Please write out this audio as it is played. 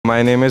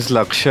My name is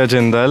Lakshya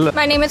Jindal.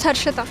 My name is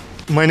Harshita.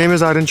 My name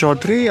is Aryan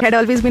Chaudhary. It had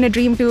always been a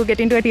dream to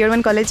get into a tier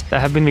 1 college. I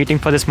have been waiting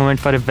for this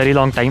moment for a very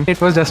long time. It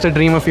was just a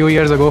dream a few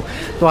years ago.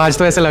 तो आज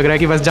तो ऐसे लग रहा है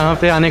कि बस जहाँ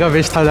पे आने का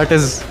wish था, that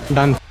is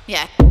done.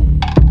 Yeah.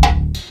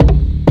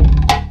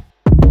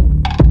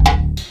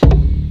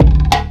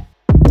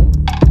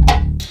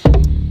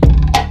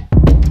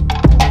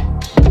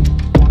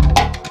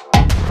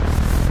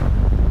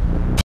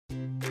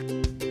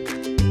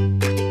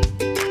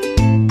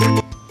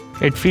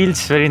 It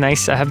feels very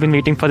nice. I have been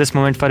waiting for this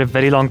moment for a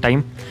very long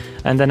time,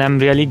 and then I'm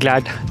really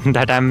glad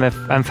that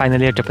I'm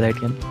finally a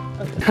IIITian.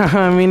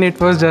 I mean,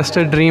 it was just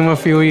a dream a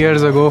few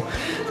years ago.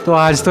 तो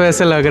आज तो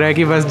ऐसे लग रहा है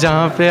कि बस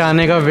जहाँ पे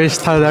आने का wish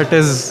था, that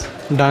is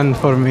done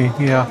for me.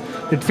 Yeah,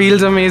 it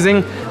feels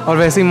amazing. और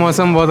वैसे ही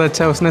मौसम बहुत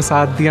अच्छा है, उसने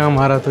साथ दिया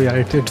हमारा, तो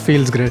यार it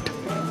feels great.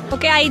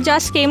 Okay, I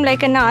just came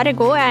like an hour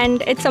ago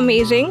and it's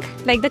amazing.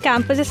 Like the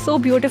campus is so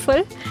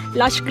beautiful,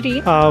 lush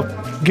green.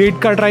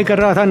 Gate का ट्राई कर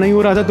रहा था, नहीं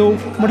हो रहा था, तो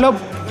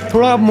मतलब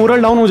थोड़ा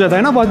मोरल डाउन हो जाता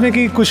है ना बाद में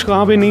कि कुछ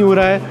कहाँ पे नहीं हो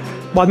रहा है.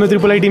 बाद में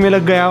IIIT में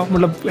लग गया,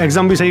 मतलब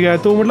एग्ज़ाम भी सही गया.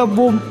 तो मतलब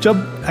वो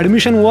जब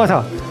एडमिशन हुआ था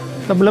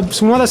तब मतलब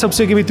सुना था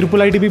सबसे कि भी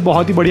IIIT भी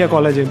बहुत ही बढ़िया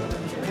कॉलेज है.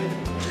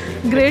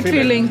 Great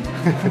feeling.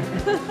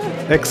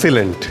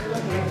 Excellent.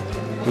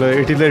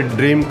 It is a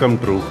dream come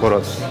true for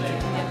us.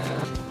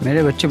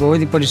 मेरे बच्चे बहुत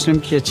ही परिश्रम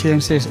की, अच्छे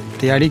ढंग से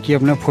तैयारी की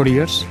अपना 4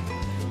 इयर्स.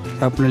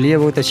 अपने लिए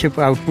बहुत अच्छे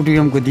आउटपुट भी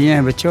हमको दिए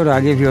हैं बच्चे, और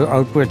आगे भी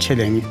आउटपुट अच्छे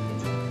देंगे.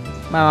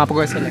 मैम आपको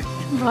कैसा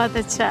लगा? बहुत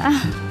अच्छा.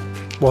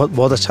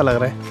 बहुत अच्छा लग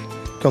रहा है,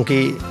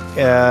 क्योंकि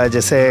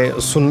जैसे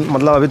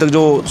मतलब अभी तक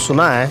जो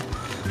सुना है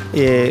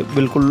ये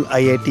बिल्कुल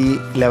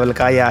IIT लेवल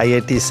का या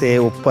IIT से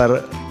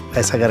ऊपर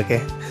ऐसा करके,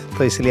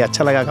 तो इसलिए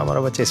अच्छा लगा कि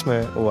हमारा बच्चे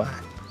इसमें हुआ है.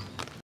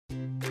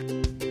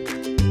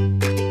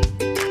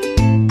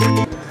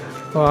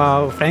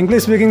 Frankly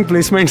speaking,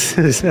 placements.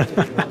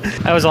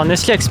 I was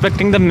honestly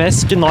expecting the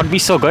mess to not be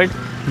so good,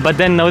 but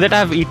then now that I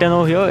have eaten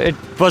over here, it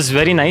was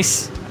very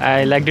nice.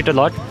 I liked it a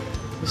lot.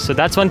 So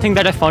that's one thing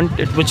that I found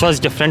which was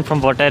different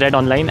from what I read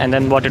online and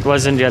then what it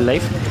was in real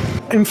life.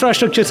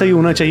 Infrastructure सही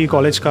होना चाहिए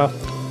college का.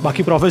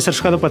 बाकी professors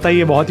का तो पता ही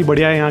है, बहुत ही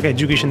बढ़िया है यहाँ का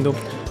एजुकेशन तो.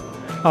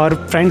 और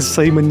फ्रेंड्स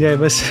सही बन जाए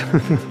बस.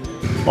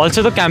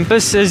 Also, the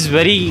campus is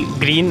very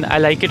green. I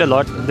like it a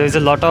lot. There's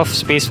a lot of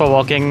space for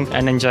walking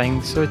and enjoying,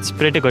 so it's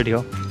pretty good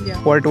here. Yeah.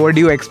 What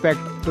do you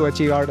expect to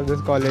achieve out of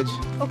this college?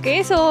 Okay,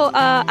 so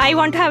I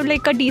want to have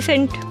like a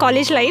decent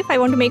college life. I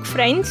want to make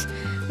friends,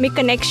 make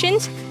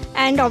connections,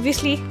 and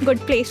obviously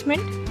good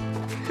placement.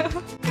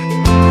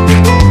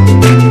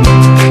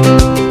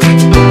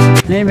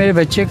 नहीं, मेरे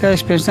बच्चे का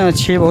expression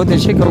अच्छे, बहुत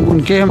अच्छे.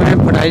 उनके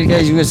मैं पढ़ाई का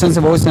एजुकेशन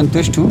से बहुत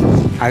संतुष्ट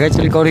हूँ. आगे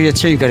चल कर और ये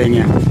अच्छे ही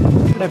करेंगे.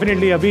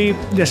 डेफिनेटली अभी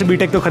जैसे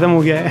बीटेक तो ख़त्म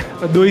हो गया है,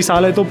 2 ही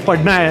साल है, तो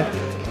पढ़ना है,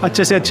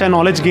 अच्छे से अच्छा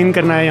नॉलेज गेन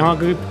करना है, यहाँ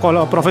के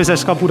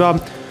प्रोफेसर्स का पूरा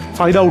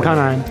फ़ायदा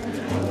उठाना है.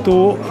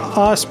 तो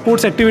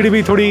स्पोर्ट्स एक्टिविटी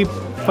भी थोड़ी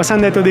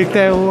पसंद है, तो देखते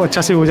हैं वो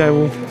अच्छा से हो जाए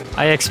वो.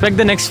 I expect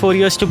the next 4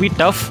 years to be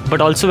tough,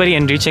 but also very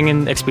enriching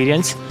in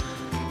experience.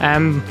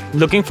 I'm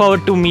looking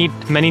forward to meet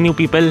many new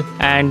people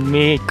and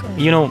make,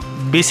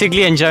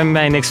 basically enjoy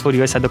my next 4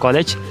 years at the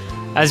college,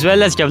 as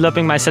well as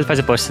developing myself as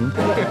a person.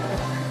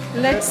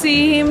 Let's see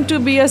him to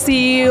be a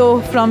CEO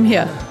from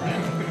here.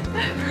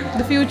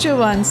 The future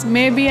ones,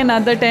 maybe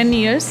another 10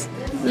 years.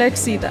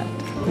 Let's see that.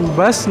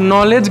 बस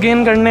knowledge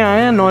gain करने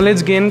आए हैं,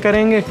 knowledge gain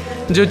करेंगे.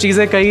 जो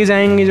चीज़ें कही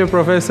जाएंगी, जो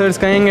प्रोफेसर्स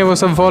कहेंगे, वो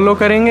सब फॉलो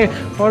करेंगे,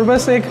 और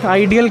बस एक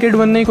आइडियल किड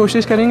बनने की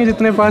कोशिश करेंगे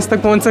जितने पास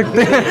तक पहुंच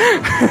सकते हैं.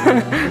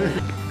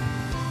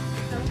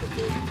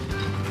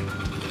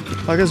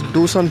 I guess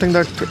do something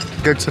that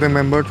gets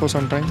remembered for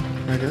some time.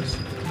 I guess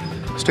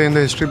stay in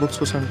the history books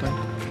for some time,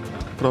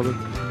 probably.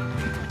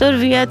 So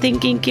we are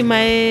thinking कि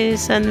my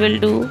son will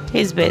do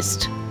his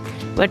best.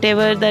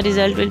 Whatever the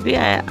result will be,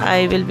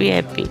 I will be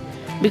happy.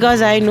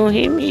 Because I know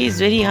him, he is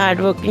very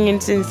hardworking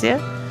and sincere.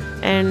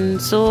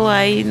 And so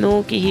I know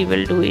कि he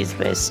will do his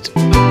best.